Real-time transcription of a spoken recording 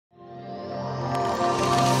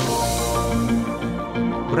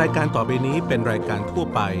รายการต่อไปนี้เป็นรายการทั่ว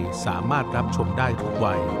ไปสามารถรับชมได้ทุก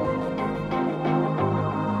วัย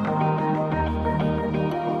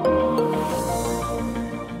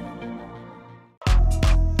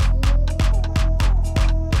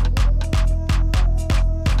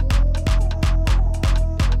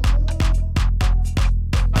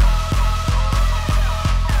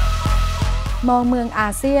มองเมืองอา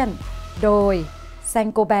เซียนโดยแซง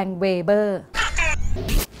โกแบงเวเบอร์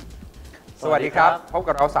สวัสดีครับพบ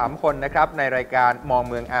กับเรา3คนนะครับในรายการมอง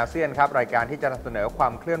เมืองอาเซียนครับรายการที่จะนำเสนอควา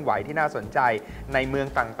มเคลื่อนไหวที่น่าสนใจในเมือง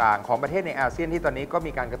ต่างๆของประเทศในอาเซียนที่ตอนนี้ก็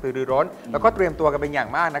มีการกระตือรือร้นแล้วก็เตรียมตัวกันเป็นอย่าง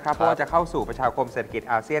มากนะครับเพราะว่าจะเข้าสู่ประชาคมเศรษฐกิจ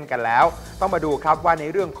อาเซียนกันแล้วต้องมาดูครับว่าใน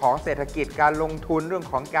เรื่องของเศรษฐกิจการลงทุนเรื่อง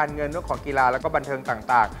ของการเงินเรื่องของกีฬาแล้วก็บันเทิง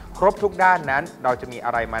ต่างๆครบทุกด้านนั้นเราจะมีอ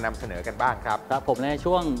ะไรมานำเสนอกันบ้างครับครับผมใน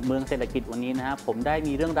ช่วงเมืองเศรษฐกิจวันนี้นะครับผมได้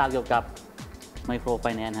มีเรื่องราวเกี่ยวกับไมโครไฟ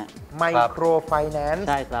แนนซ์ฮะไมโครไฟแนนซ์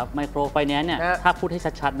ใช่ครับไมโครไฟแนนซ์เนี่ยถ้าพูดให้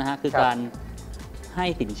ชัดๆนะฮะคือการให้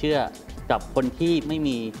สินเชื่อกับคนที่ไม่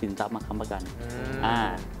มีสินทรัพย์มาค้ำประกัน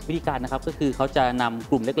วิธีการนะครับก็คือเขาจะนำ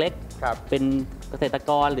กลุ่มเล็กๆเป็นเกษตร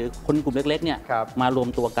กรหรือคนกลุ่มเล็กๆเนี่ยมารวม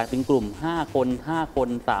ตัวกันเป็นกลุ่ม5 คน 5 คน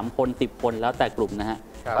 3 คน 10 คนแล้วแต่กลุ่มนะฮะ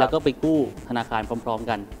แล้วก็ไปกู้ธนาคารพร้อมๆ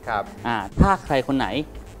กันถ้าใครคนไหน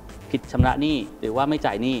ผิดชำระหนี้หรือว่าไม่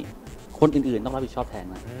จ่ายหนี้คนอื่นๆต้องรับผิดชอบแทน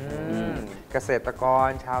นะเกษตรกร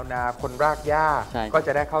ชาวนาคนรากหญ้าก็จ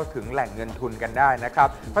ะได้เข้าถึงแหล่งเงินทุนกันได้นะครับ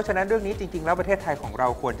เพราะฉะนั้นเรื่องนี้จริงๆแล้วประเทศไทยของเรา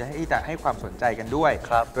ควรจะให้ความสนใจกันด้วย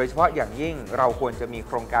โดยเฉพาะอย่างยิ่งเราควรจะมีโ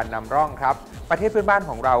ครงการนำร่องครับประเทศเพื่อนบ้าน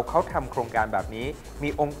ของเราเขาทำโครงการแบบนี้มี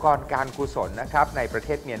องค์กรการกุศลนะครับในประเท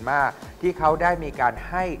ศเมียนมาที่เขาได้มีการ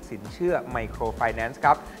ให้สินเชื่อไมโครไฟแนนซ์ค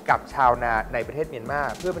รับกับชาวนาในประเทศเมียนมา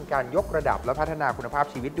เพื่อเป็นการยกระดับและพัฒนาคุณภาพ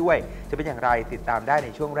ชีวิตด้วยจะเป็นอย่างไรติดตามได้ใน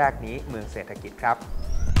ช่วงแรกนี้เมืองเศรษฐกิจครับ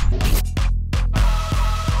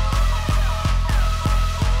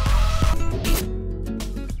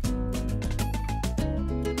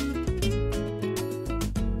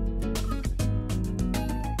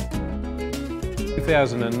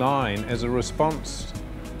2009 as a response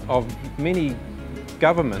of many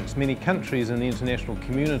governments, many countries in the international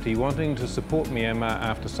community wanting to support Myanmar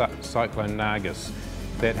after Cyclone Nargis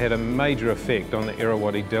that had a major effect on the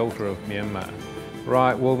Irrawaddy Delta of Myanmar.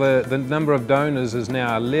 Right, well the number of donors is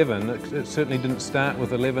now 11. It certainly didn't start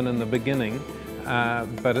with 11 in the beginning,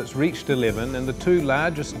 but it's reached 11 and the two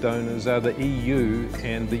largest donors are the EU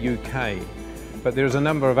and the UK. But there's a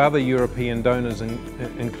number of other European donors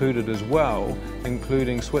included as well,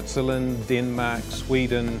 including Switzerland, Denmark,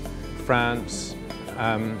 Sweden, France,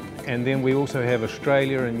 and then we also have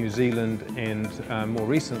Australia and New Zealand and more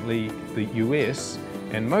recently the US,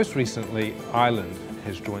 and most recently Ireland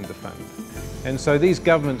has joined the fund. And so these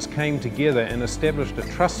governments came together and established a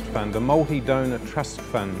trust fund, a multi-donor trust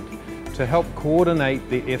fund, to help coordinate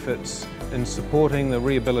their efforts in supporting the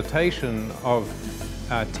rehabilitation of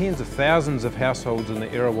tens of thousands of households in the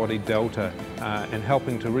Irrawaddy Delta and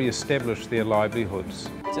helping to re-establish their livelihoods.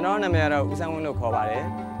 ကျွန်တော်နာမည်ကတော့ဦးဆန်းဝင်းလို့ခေါ်ပါတယ်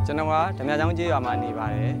ကျွန်တော်ကဓမြချောင်းကျေးရွာမှာနေပါ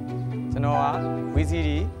တယ်ကျွန်တော်က VCD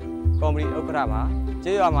ကော်မတီဥက္ကဋ္ဌပါ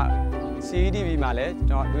ကျေးရွာမှာ CEDB မှာလည်း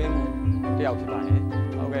ကျွန်တော်အတွင်းတယောက်ဖြစ်ပါတယ်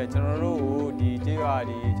ဟုတ်ကဲ့ကျွန်တော်တို့ကိုဒီကျေးရွာ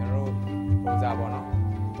ဒီကျွန်တော်တို့ဟိုစားပေါ့နော်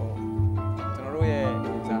ကျွန်တော်တို့ရဲ့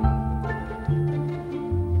ဟိုစား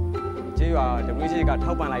ကျေးရွာ WC က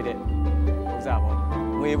ထောက်ပံ့လိုက်တဲ့ဟိုစားပေါ့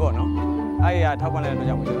ငွေပေါ့နော်အဲ့ဒီကထောက်ပံ့လိုက်တဲ့အ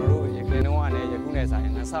တွက်ကြောင့်ကျွန်တော်တို့ရခိုင်တုန်းကလည်းယခုနဲ့ဆိုင်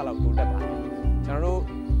2ဆလောက်တိုးတက်ပါတယ်ကျွန်တော်တို့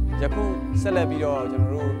ယခုဆက်လက်ပြီးတော့ကျွန်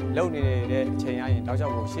တော်တို့လုပ်နေတဲ့အချိန်အရင်တောက်လျှော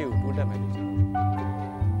က်ကိုရှေ့ကိုတိုးတက်မယ်လို့ကျွန်တော်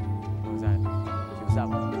ဟိုစားယူဆ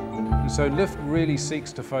ပါတယ် So LIFT really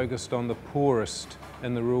seeks to focus on the poorest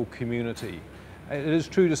in the rural community. It is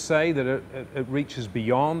true to say that it reaches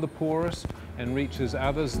beyond the poorest and reaches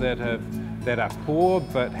others that are poor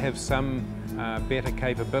but have some better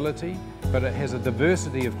capability, but it has a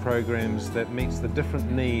diversity of programs that meets the different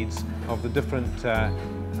needs of the different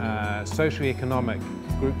socioeconomic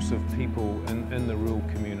groups of people in the rural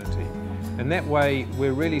community. And that way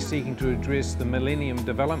we're really seeking to address the Millennium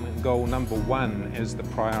Development Goal number 1 as the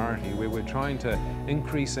priority, where we're trying to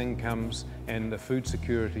increase incomes and the food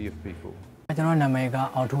security of people. ကျွန်တော်နာမည်က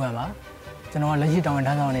အောင်ထူးဟန်ပါကျွန်တော်လက်ရှိတောင်းဝန်ထ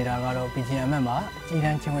မ်းဆောင်နေတာကတော့ PGM မှာကြီးတ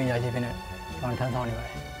န်းချင်းဝင်ရရှိဖြစ်နေတောင်းထမ်းဆောင်နေပါတ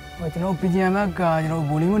ယ်ဟိုကျွန်တော် PGM ကကျွန်တော်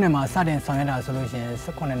ဗိုလ်လီမြို့နယ်မှာစတင်ဆောင်ရွက်တာဆိုလို့ရှိရင်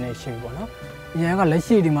18နှစ်ရှိပြီပေါ့နော် PGM ကလက်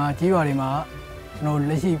ရှိဒီမှာကြီးရွာတွေမှာကျွန်တော်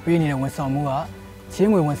လက်ရှိပေးနေတဲ့ဝန်ဆောင်မှုကချ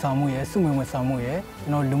င်းငွေဝန်ဆောင်မှုရယ်စုငွေဝန်ဆောင်မှုရယ်ကျွ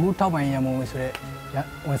န်တော်လူမှုထောက်ပံ့ရေးရန်ပုံငွေဆိုတဲ့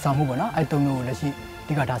ဝန်ဆောင်မှုပေါ့နော်အဲ့တုံးမျိုးကိုလက်ရှိအ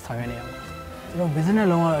ဓိကထားဆောင်ရွက်နေရပါကျွန်တော် business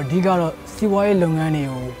လုံးကတော့အဓိကတော့စီးပွားရေးလုပ်ငန်းတွေ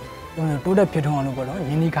ကိုတိုးတက်ဖြစ်ထွန်းအောင်လို့ပေါ့နော်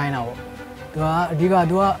ရင်းနှီးခိုင်းတာပေါ့သူကအဓိက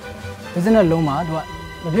သူက business လုံးမှာသူက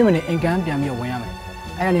မဖြစ်မနေ income ပြန်ပြီးဝင်ရမယ်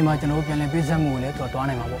အဲ့ဒီမှာကျွန်တော်တို့ပြန်လည်ပေးဆက်မှုကိုလည်းသူကတွား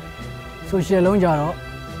နိုင်မှာပေါ့ social လုံးကြတော့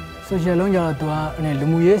social လုံးကြတော့သူကလူ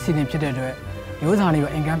မှုရေးအစီအစဉ်ဖြစ်တဲ့အတွက်ရိုးစာတွေ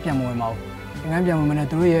ကိုအင်ကန်းပြန်မဝင်ပါဘူးအင်ကန်းပြန်မဝင်တဲ့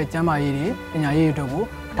သူတို့ရဲ့ကျန်းမာရေးတွေပညာရေးတွေအတွက်ကို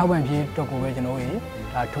ထောက်ပံ့ဖြည့်အတွက်ကိုပဲကျွန်တော်တို့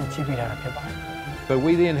ဒါထုတ်ချိပေးထားတာဖြစ်ပါတယ် But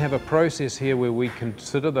we then have a process here where we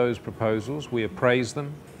consider those proposals, we appraise them,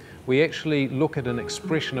 we actually look at an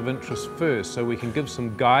expression of interest first so we can give some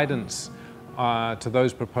guidance to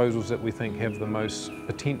those proposals that we think have the most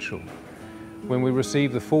potential. When we receive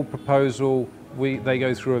the full proposal, they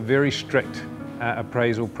go through a very strict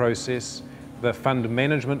appraisal process. The Fund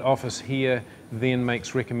Management Office here then makes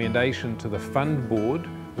recommendation to the Fund Board,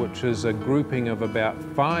 which is a grouping of about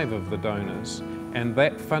 5 of the donors. And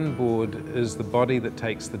that fund board is the body that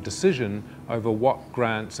takes the decision over what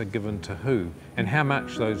grants are given to who and how much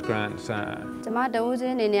those grants are. ကျွန်မတဦးချ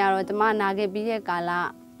င်းအနေနဲ့ကတော့ကျွန်မနာခဲ့ပြီးတဲ့ကာလ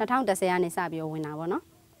2010ကနေစပြီးဝင်တာပေါ့နော်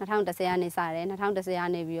2010ကနေစတယ်2010က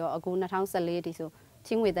နေပြီးတော့အခု2014တိဆိုချ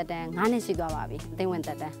င်းငွေသက်တမ်း9နှစ်ရှိသွားပါပြီအသိဝင်သ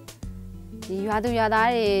က်တမ်းဒီရွာသူရွာသား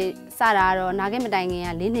တွေစတာတော့နာခဲ့မတိုင်ခင်က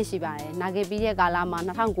4နှစ်ရှိပါတယ်နာခဲ့ပြီးတဲ့ကာလမှာ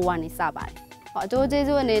2009ကနေစပါတယ်အကျိုးကျေး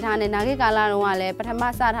ဇူးအနေထားနဲ့နာခဲ့ကာလတုန်းကလည်းပထမ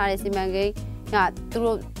စထားတဲ့စီမံကိန်းကသူ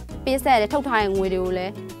တို့ပေးဆက်တဲ့ထုတ်ထားတဲ့ငွေတွေကိုလ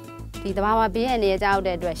ည်းဒီတဘာဝပေးရနေကြ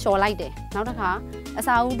တဲ့အတွက်လျှော်လိုက်တယ်နောက်တစ်ခါအ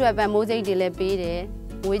စာအုပ်အတွက်ပံမိုးစိတ်တွေလည်းပေးတယ်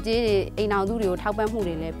ငွေကြေးတွေအိမ်အောင်သူတွေကိုထောက်ပံ့မှု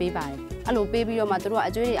တွေလည်းပေးပါတယ်အဲ့လိုပေးပြီးတော့မှသူတို့က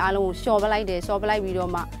အကျွေးတွေအားလုံးကိုလျှော်ပလိုက်တယ်လျှော်ပလိုက်ပြီးတော့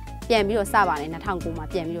မှပြန်ပြီးတော့စပါတယ်2009မှာ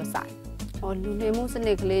ပြန်ပြီးတော့စတယ်ဟောလူနေမှုစန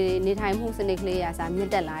စ်ကလေးတွေနေထိုင်မှုစနစ်ကလေးရာစားမြ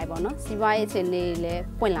င့်တက်လာတယ်ပေါ့နော်စီးပွားရေးအခြေအနေတွေလည်း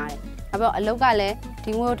ပွင့်လာတယ်နောက်ပြီးတော့အလုပ်ကလည်း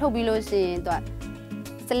ဒီငွေကိုထုတ်ပြီးလို့ရှိရင်သူက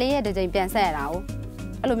14ရက်တစ်ကြိမ်ပြန်ဆက်ရတာကို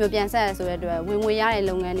အဲ့လိုမျိုးပြန်ဆက်ရဆိုတဲ့အတွက်ဝင်ငွေရတဲ့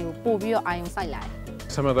လုပ်ငန်းတွေကိုပို့ပြီးတော့အာရုံစိုက်လာတယ်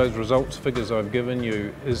Some of those results figures I've given you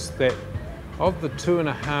is that of the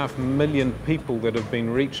 2.5 million people that have been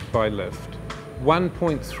reached by LIFT,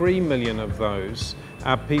 1.3 million of those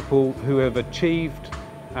are people who have achieved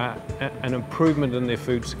an improvement in their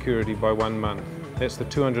food security by 1 month. That's the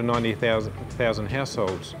 290,000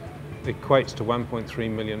 households. It equates to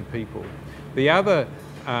 1.3 million people. The other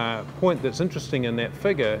point that's interesting in that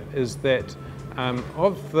figure is that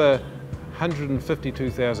of the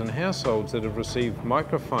 152,000 households that have received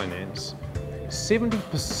microfinance,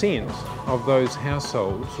 70% of those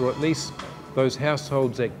households, or at least those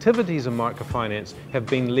households' activities in microfinance, have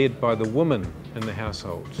been led by the women in the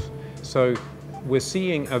households. So we're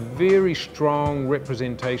seeing a very strong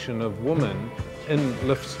representation of women in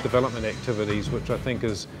LIFT's development activities, which I think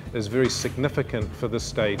is very significant for this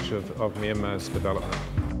stage of Myanmar's development.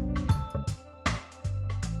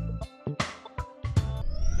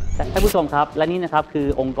 ท่านผู้ชมครับและนี่นะครับคือ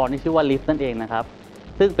องค์กรที่ชื่อว่า LIFT นั่นเองนะครับ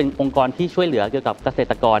ซึ่งเป็นองค์กรที่ช่วยเหลือเกี่ยวกับเกษ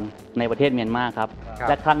ตรกรในประเทศเมียนมาครับแ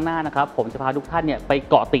ละครั้งหน้านะครับผมจะพาทุกท่านเนี่ยไป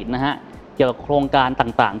เกาะติดนะฮะเกี่ยวกับโครงการ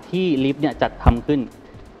ต่างๆที่ LIFT เนี่ยจัดทำขึ้น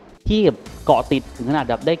ที่เกาะติดถึงขนาด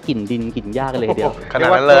แบบได้กลิ่นดินกลิ่นหญ้ากันเลยเดียวขนาด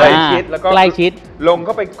นั้นเลยใกล้ชิดแล้วก็ใกล้ชิดลงเ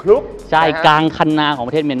ข้าไปคลุกใช่กลางคันนาของป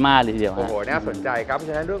ระเทศเมียนมาเลยเดียวโอ้โหน่าสนใจครับเพราะ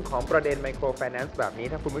ฉะนั้นเรื่องของประเด็นไมโครไฟแนนซ์แบบนี้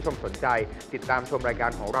ถ้าคุณผู้ชมสนใจติดตามชมรายกา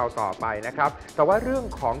รของเราต่อไปนะครับแต่ว่าเรื่อง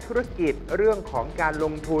ของธุรกิจเรื่องของการล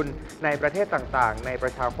งทุนในประเทศต่างๆในปร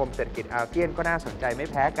ะชาคมเศรษฐกิจอาเซียนก็น่าสนใจไม่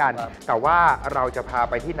แพ้กันแต่ว่าเราจะพา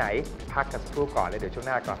ไปที่ไหนพักกันสักครู่ก่อนเลยเดี๋ยวช่วงห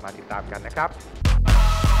น้ากลับมาติดตามกันนะครับ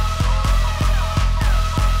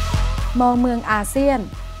มองเมืองอาเซียน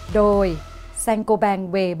โดยแซงโกแบง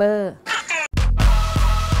เวเบอร์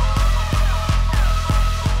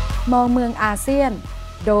มองเมืองอาเซียน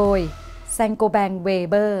โดยแซงโกแบงเว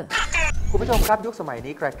เบอร์คุณผู้ชมครับยุคสมัย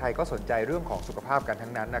นี้ใครๆก็สนใจเรื่องของสุขภาพกันทั้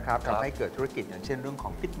งนั้นนะครับทำให้เกิดธุรกิจอย่างเช่นเรื่องขอ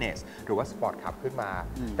งฟิตเนสหรือว่าสปอร์ตคลับขึ้นมา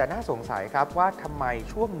แต่น่าสงสัยครับว่าทำไม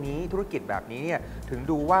ช่วงนี้ธุรกิจแบบนี้เนี่ยถึง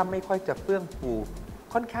ดูว่าไม่ค่อยจะเฟื่องฟู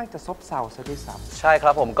ค่อนข้างจะซบเซาซะด้วยซ้ำใช่ค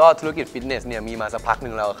รับผมก็ธุรกิจฟิตเนสเนี่ยมีมาสักพักห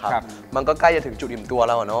นึ่งแล้วครับมันก็ใกล้จะถึงจุดอิ่มตัวแ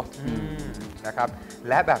ล้วเนาะนะครับ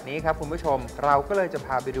และแบบนี้ครับคุณผู้ชมเราก็เลยจะพ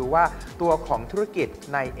าไปดูว่าตัวของธุรกิจ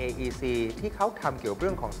ใน AEC ที่เขาทำเกี่ยวกับเ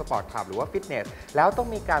รื่องของสปอร์ตคลับหรือว่าฟิตเนสแล้วต้อง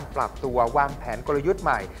มีการปรับตัววางแผนกลยุทธ์ใ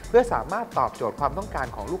หม่เพื่อสามารถตอบโจทย์ความต้องการ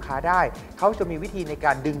ของลูกค้าได้เขาจะมีวิธีในก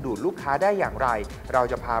ารดึงดูดลูกค้าได้อย่างไรเรา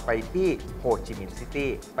จะพาไปที่โฮจิมินห์ซิตี้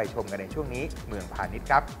ไปชมกันในช่วงนี้เมืองพาณิชย์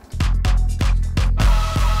ครับ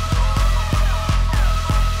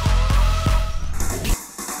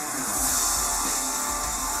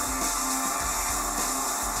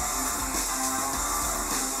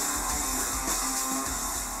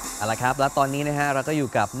เอาละครับแล้วตอนนี้นะฮะเราก็อยู่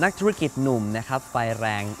กับนักธุรกิจหนุ่มนะครับไฟแร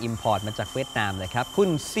ง import มาจากเวียดนามเลยครับคุณ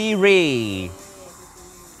ซีรี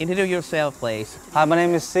Introduce yourself please Hi my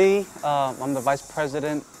name is C I'm the vice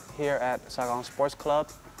president here at Saigon Sports Club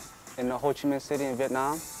in Ho Chi Minh City in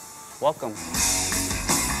Vietnam Welcome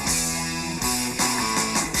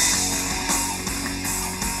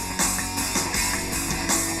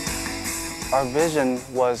Our vision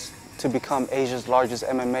was to become Asia's largest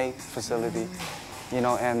MMA facility You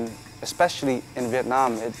know, and especially in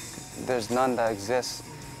Vietnam, there's none that exists,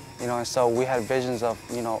 and so we had visions of,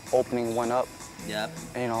 opening one up,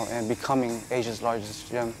 and becoming Asia's largest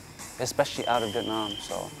gym, especially out of Vietnam.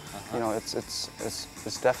 So,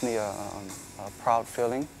 it's definitely a proud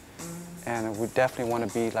feeling, and we definitely want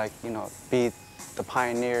to be like, be the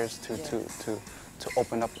pioneers to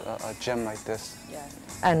open up a gym like this.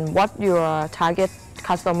 And what your target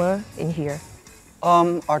customer in here?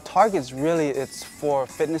 Our target's really, it's for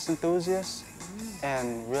fitness enthusiasts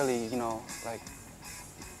and really, like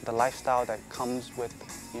the lifestyle that comes with,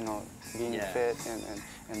 being fit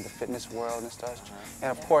and the fitness world and stuff.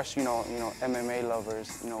 And of course, MMA lovers,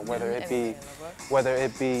 whether it be,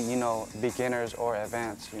 beginners or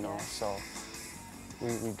advanced, so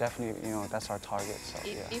we definitely, that's our target. So,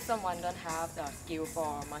 If someone don't have the skill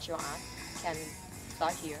for martial art, can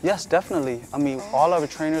start here? Yes, definitely. I mean, all our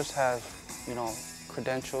trainers have,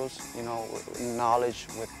 credentials, knowledge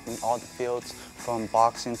in all the fields, from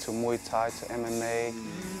boxing to Muay Thai to MMA,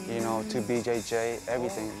 to BJJ,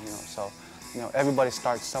 everything, so, everybody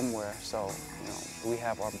starts somewhere. So, we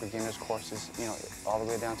have our beginners courses, all the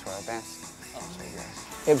way down to our advanced. So, yes.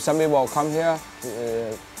 If some people come here,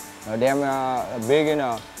 they're a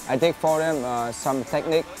beginner, I take for them some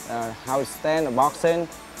technique, how to stand, boxing,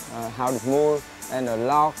 how to move, and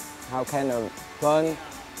lock, how can run,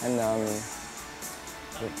 and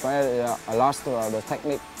I lost the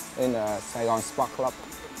technique in Saigon Sport Club.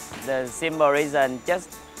 The simple reason,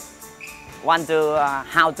 just want to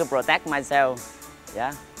how to protect myself,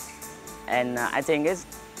 and I think it's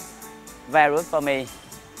very good for me.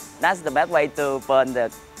 That's the best way to burn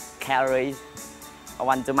the calories. I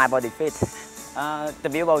want to my body fit. The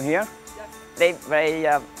people here, they very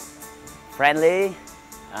friendly,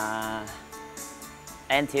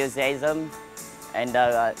 enthusiasm, and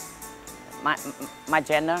my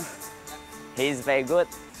trainer, he's very good.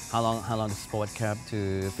 How long the sport club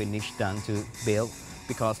to finish done to build?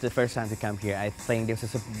 Because the first time to come here, I think this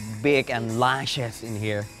is a big and largest in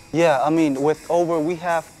here. Yeah, I mean, we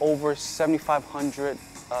have over 7,500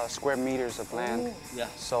 square meters of land.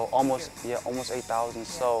 So almost 8,000.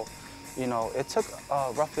 So, it took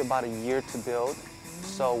roughly about a year to build.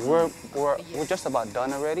 So we're just about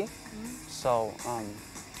done already. So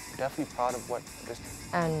definitely proud of what this.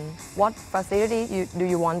 And what facility do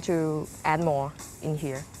you want to add more in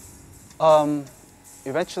here?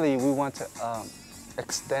 Eventually, we want to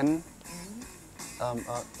extend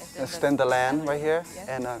the land right here,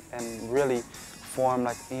 and really form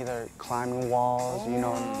like either climbing walls, and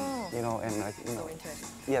like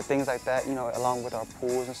things like that, along with our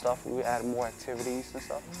pools and stuff. We add more activities and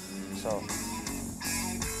stuff. So.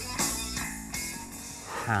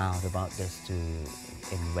 How about this to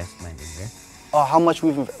investment in here? Oh, how much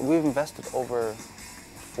we've invested over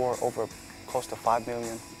close to $5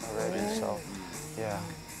 million already. So, yeah.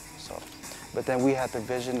 So, but then we had the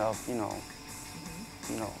vision of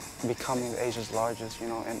becoming Asia's largest.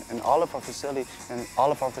 And all of our facility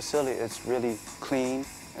is really clean.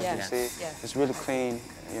 As you see, it's really clean.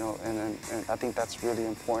 And I think that's really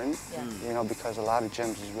important. Because a lot of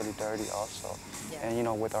gyms is really dirty also.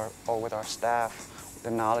 And with our staff,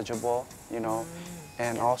 they're knowledgeable.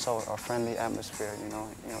 And also a friendly atmosphere,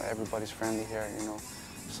 everybody's friendly here,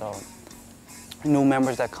 So new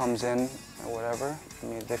members that comes in or whatever, I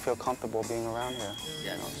mean, they feel comfortable being around here.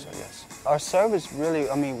 So yes. Our service really,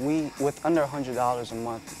 I mean, with under $100 a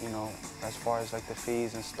month, as far as like the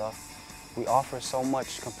fees and stuff, we offer so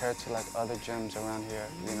much compared to like other gyms around here.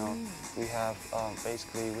 We have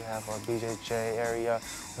basically we have our BJJ area.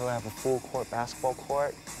 We have a full court basketball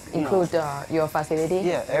court. Include your facility?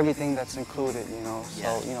 Yeah, everything that's included.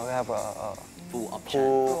 So we have a full option.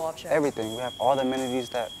 Pool, everything. We have all the amenities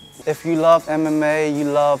that. If you love MMA, you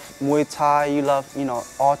love Muay Thai, you love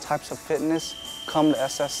all types of fitness, come to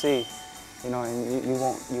SSC. And you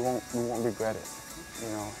won't regret it.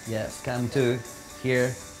 Yes, come to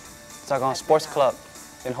here. Saigon Sports Club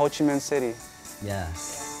in Ho Chi Minh City.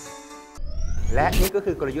 Yes. และนี่ก็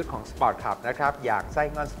คือกลยุทธ์ของ Sport Club นะครับอย่างไส้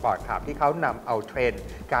งอน Sport Club ที่เขานำเอาเทรนด์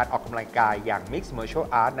การออกกำลังกายอย่าง Mixed Martial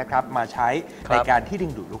Art นะครับมาใช้ในการที่ดึ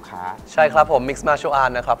งดูดลูกค้าใช่ครับผม Mixed Martial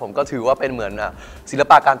Art นะครับผมก็ถือว่าเป็นเหมือนศิล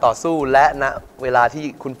ปะการต่อสู้และณเวลาที่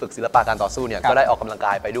คุณฝึกศิลปะการต่อสู้เนี่ยก็ได้ออกกำลังก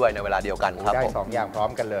ายไปด้วยในเวลาเดียวกันครับผมได้2 อย่างพร้อ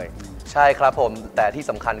มกันเลยใช่ครับผมแต่ที่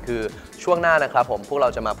สำคัญคือช่วงหน้านะครับผมพวกเรา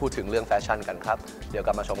จะมาพูดถึงเรื่องแฟชั่นกันครับเดี๋ยวก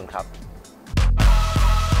ลับมาชมกันครับ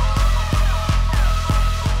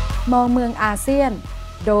มองเมืองอาเซียน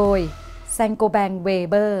โดยแซงโกแบงเว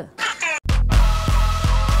เบอร์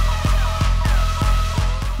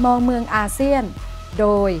มองเมืองอาเซียนโด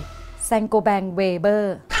ยแซงโกแบงเวเบอ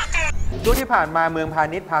ร์ ช่วงที่ผ่านมาเมืองพา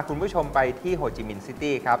ณิชย์พาคุณผู้ชมไปที่โฮจิมินห์ซิ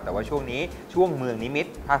ตี้ครับแต่ว่าช่วงนี้ช่วงเมืองนิมิต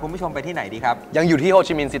พาคุณผู้ชมไปที่ไหนดีครับยังอยู่ที่โฮ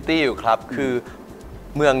จิมินห์ซิตี้อยู่ครับคือ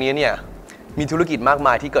เมืองนี้เนี่ยมีธุรกิจมากม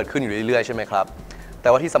ายที่เกิดขึ้นอยู่เรื่อยๆใช่ไหมครับแต่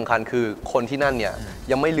ว่าที่สำคัญคือคนที่นั่นเนี่ย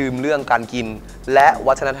ยังไม่ลืมเรื่องการกินและ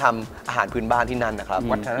วัฒนธรรมอาหารพื้นบ้านที่นั่นนะครับ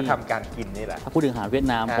วัฒนธรรมการกินนี่แหละถ้าพูดถึงอาหารเวียด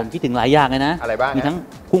นามผมคิดถึงหลายอย่างเลยนะอะไรบ้างมีทั้ง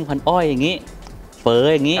กุ้งพันอ้อยอย่างนี้เฝอ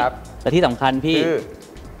อย่างนี้แต่ที่สำคัญพี่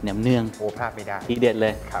แหนมเนืองโอ้พลาดไม่ได้ทีเด็ดเล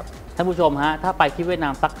ยครับท่านผู้ชมฮะถ้าไปที่เวียดนา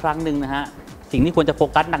มสักครั้งหนึ่งนะฮะสิ่งที่ควรจะโฟ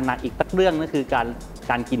กัสหนักๆอีกสักเรื่องนั่นคือ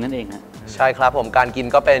การกินนั่นเองฮะใช่ครับผมการกิน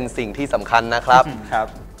ก็เป็นสิ่งที่สำคัญนะครับ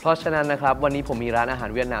เพราะฉะนั้นนะครับวันนี้ผมมีร้านอาหาร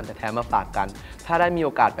เวียดนามแท้ๆมาฝากกันถ้าได้มีโอ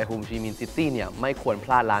กาสไปโฮจิมินห์ซิตี้เนี่ยไม่ควรพ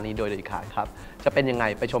ลาดร้านนี้โดยเด็ดขาดครับจะเป็นยังไง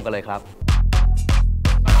ไปชมกันเลยครับ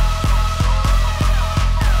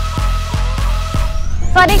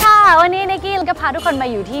สวัสดีค่ะวันนี้นิกกี้ก็พาทุกคนมา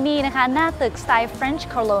อยู่ที่นี่นะคะหน้าตึกสไตล์ French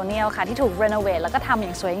Colonial ค่ะที่ถูกรีโนเวทแล้วก็ทำอย่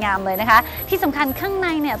างสวยงามเลยนะคะที่สำคัญข้างใน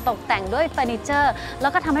เนี่ยตกแต่งด้วยเฟอร์นิเจอร์แล้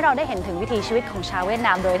วก็ทำให้เราได้เห็นถึงวิถีชีวิตของชาวเวียดน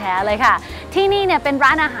ามโดยแท้เลยค่ะที่นี่เนี่ยเป็นร้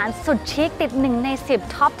านอาหารสุดชิคติด1 ใน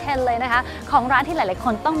 10 Top 10 เลยนะคะของร้านที่หลายๆค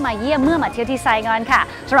นต้องมาเยี่ยมเมื่อมาเที่ยวที่ไซงอนค่ะ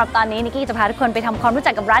สำหรับตอนนี้นิกกี้จะพาทุกคนไปทำความรู้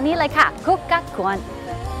จักกับร้านนี้เลยค่ะคุกกักกวน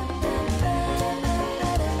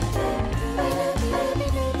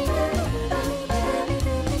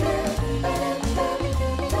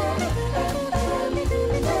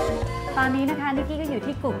ตอนนี้นะคะนิกกี้ก็อยู่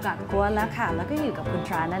ที่กุกกักกวนแล้วค่ะแล้วก็อยู่กับคุณท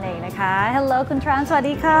รานนั่นเองนะคะ Hello คุณทรานสวัส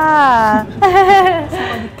ดีค่ะ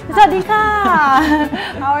สวัสดีค่ะ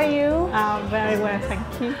How are you? Very well, thank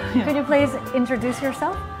you. Could you please introduce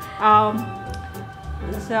yourself?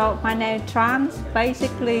 So my name is Trans.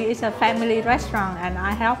 Basically, it's a family restaurant, and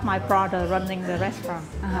I help my brother running the restaurant.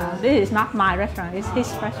 This is not my restaurant; it's his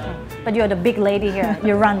restaurant. But you're the big lady here.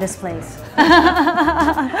 You run this place.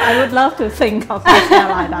 I would love to think of myself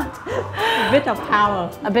like that. A bit of power.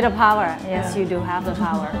 A bit of power. Yes, you do have the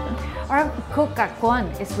power. Our Cook Gak Kwon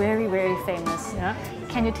is very, very famous. Yeah.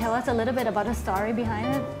 Can you tell us a little bit about the story behind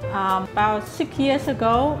it? About 6 years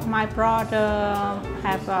ago, my brother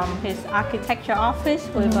have his architecture office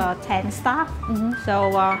with 10 staff. So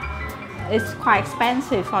it's quite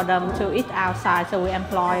expensive for them to eat outside. So we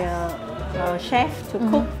employ a chef to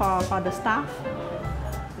cook for the staff.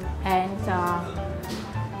 And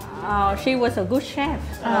she was a good chef.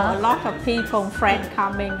 So a lot of people, friends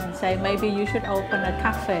coming and say maybe you should open a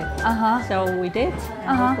cafe. So we did,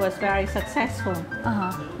 and it was very successful.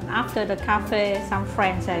 And after the cafe, some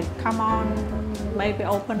friends said, "Come on, maybe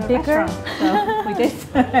open a restaurant." So we did.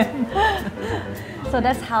 So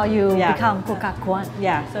that's how you become Cook Gak Kwon.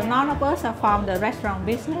 Yeah. So none of us are from the restaurant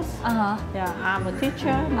business. Yeah, I'm a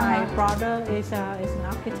teacher. My brother is an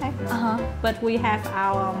architect. But we have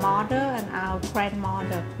our mother and our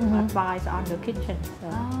grandmother advice on the kitchen. So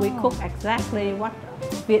we cook exactly what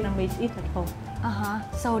Vietnamese eat at home.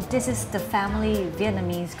 So this is the family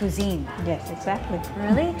Vietnamese cuisine. Yes, exactly.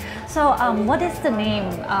 Really? So what is the name?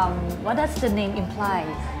 What does the name imply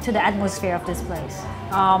to the atmosphere of this place?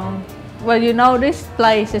 Well, you know, this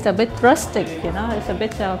place is a bit rustic, you know, it's a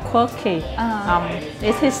bit quirky.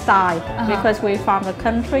 It's his style because we're from the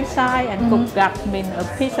countryside and Cook Gak means a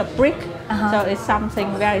piece of brick. So it's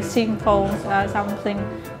something very simple, something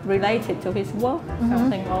related to his work,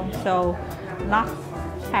 something also not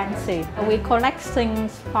fancy. We collect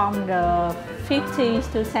things from the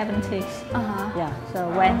 50s to 70s. Yeah. So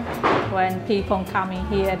when people coming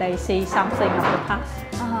here, they see something of the past.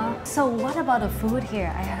 So what about the food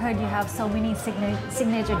here? I heard you have so many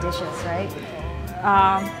signature dishes, right?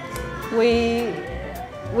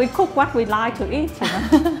 We cook what we like to eat, you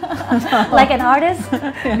know. Like an artist,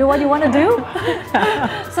 do what you want to do.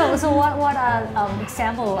 So what are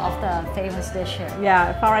example of the famous dish here?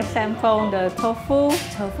 Yeah, for example, the tofu.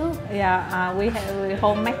 Tofu? Yeah, we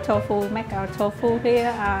homemade tofu. We make our tofu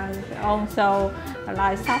here. Also,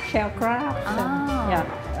 like soft shell crab. Yeah.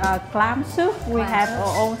 Clam soup. We have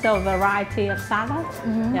also a variety of salad.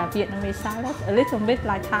 Yeah, Vietnamese salad. A little bit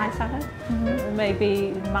like Thai salad.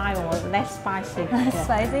 Maybe mild or less spicy.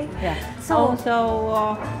 Spicy? Yeah. So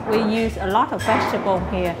also we use a lot of vegetable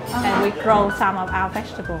here, and we grow some of our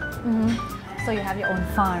vegetable. So you have your own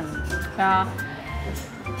farm.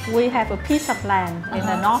 We have a piece of land in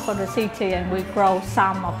the north of the city, and we grow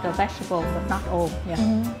some of the vegetables, but not all. Yeah.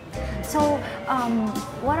 So,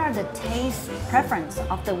 what are the taste preference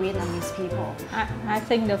of the Vietnamese people? I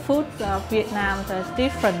think the food of Vietnam is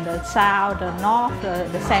different. The south, the north,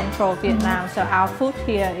 the central Vietnam. So our food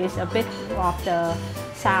here is a bit of the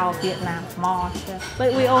South Vietnam more. But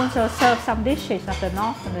we also serve some dishes at the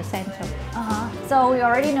north and the center. So we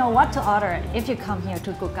already know what to order if you come here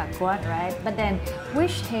to Cuc Cat Quán, right? But then,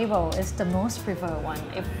 which table is the most preferred one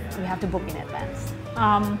if we have to book in advance?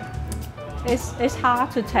 It's hard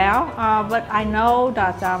to tell, but I know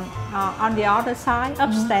that on the other side,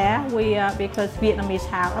 upstairs, because Vietnamese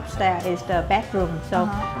house upstairs is the bedroom, so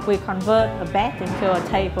we convert a bed into a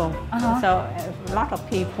table. So a lot of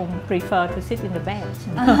people prefer to sit in the bed.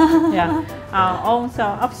 Yeah. Also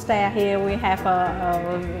upstairs here we have a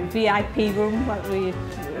VIP room, what we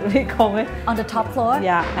call it. On the top floor?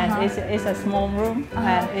 Yeah, and it's a small room,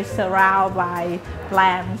 and it's surrounded by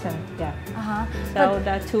lamps and yeah. So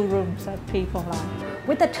there are 2 rooms that people like.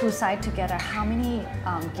 With the 2 sides together, how many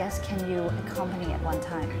guests can you accompany at one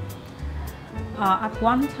time? At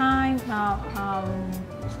one time,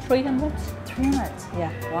 300. 300?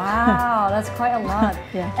 Yeah. Wow, that's quite a lot.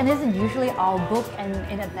 Yeah. And is it usually all booked and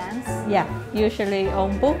in advance? Yeah, usually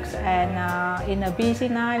on books, and in a busy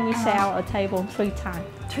night we sell a table 3 times.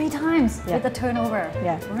 3 times with the turnover?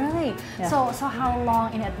 Yeah. Really? Yeah. So how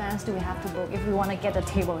long in advance do we have to book if we want to get a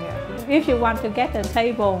table here? If you want to get a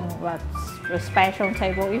table, a special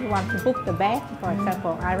table, if you want to book the bed, for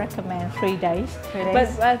example, I recommend 3 days. 3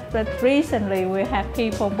 days? But recently we have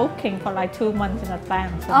people booking for like 2 months in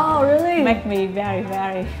advance. So oh, really? Make me very,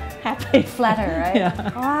 very happy. Flattered, right?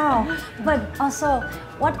 Yeah. Wow. But also,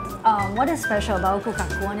 what is special about Cuc Cat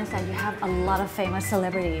Quán is that you have a lot of famous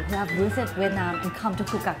celebrities who have visited Vietnam and come to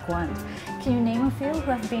Cuc Cat Quán. Can you name a few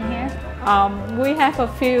who have been here? We have a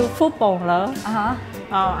few footballers.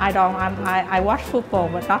 I watch football,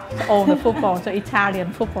 but not all the football. So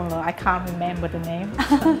Italian footballer, I can't remember the name.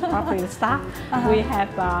 Probably the star. We have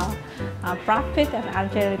Brad Pitt and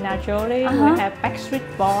Angelina Jolie. We have Backstreet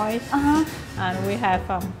Boys, and we have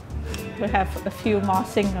a few more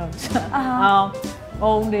singers.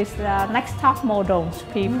 All these next top models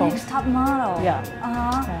people. Next top model. Yeah.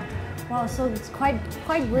 Yeah. Wow, so it's quite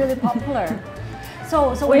really popular.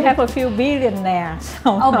 So we have a few billionaires.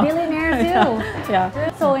 Oh, billionaires too. Yeah.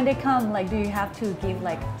 So when they come, like, do you have to give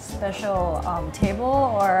like special table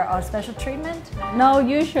or special treatment? No,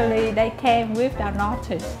 usually they came with their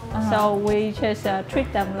notice, so we just treat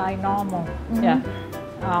them like normal. Yeah.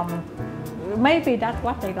 Maybe that's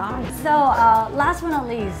what they like. So last but not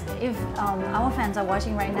least, if our fans are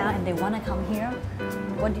watching right now and they want to come here,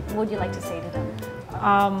 what would you like to say to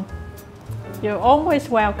them? You're always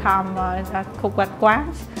welcome at Cuc Cat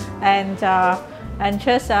Quán, and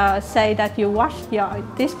just say that you watch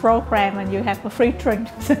this program and you have a free drink.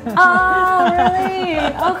 Oh, really?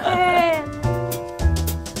 Okay.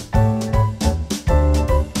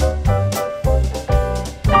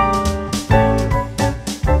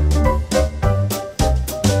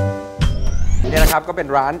ครับก็เป็น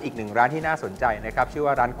ร้านอีกหนึ่งร้านที่น่าสนใจนะครับชื่อ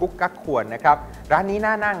ว่าร้านกุ๊กกักควรนะครับร้านนี้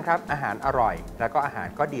น่านั่งครับอาหารอร่อยแล้วก็อาหาร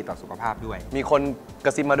ก็ดีต่อสุขภาพด้วยมีคนกร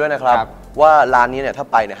ะซิบมาด้วยนะครับว่าร้านนี้เนี่ยถ้า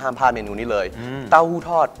ไปเนี่ยห้ามพลาดเมนูนี้เลยเต้าหู้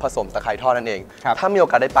ทอดผสมตะไคร้ทอดนั่นเองถ้ามีโอ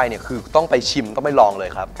กาสได้ไปเนี่ยคือต้องไปชิมต้องไปลองเลย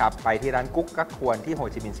ครับครับไปที่ร้านกุ๊กกักควรที่โฮ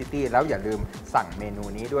จิมินห์ซิตี้แล้วอย่าลืมสั่งเมนู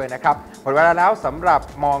นี้ด้วยนะครับหมดเวลาแล้วสำหรับ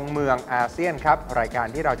มองเมืองอาเซียนครับรายการ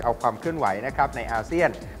ที่เราจะเอาความเคลื่อนไหวนะครับในอาเซียน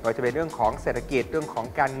โดยจะเป็นเรื่องของเศรษฐกิจเรื่องของ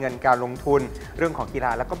การเงินการลงทุนเรื่องของกีฬ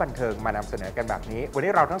าแล้วก็บันเทิงมานำเสนอกันแบบนี้วัน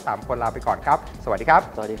นี้เราทั้ง3คนลาไปก่อนครับสวัสดีครับ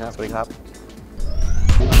สวัสดีครับสวัสดีครับ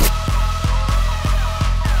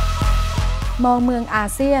มองเมืองอา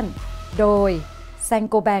เซียนโดยแซง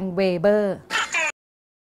โกแบงเวเบอร์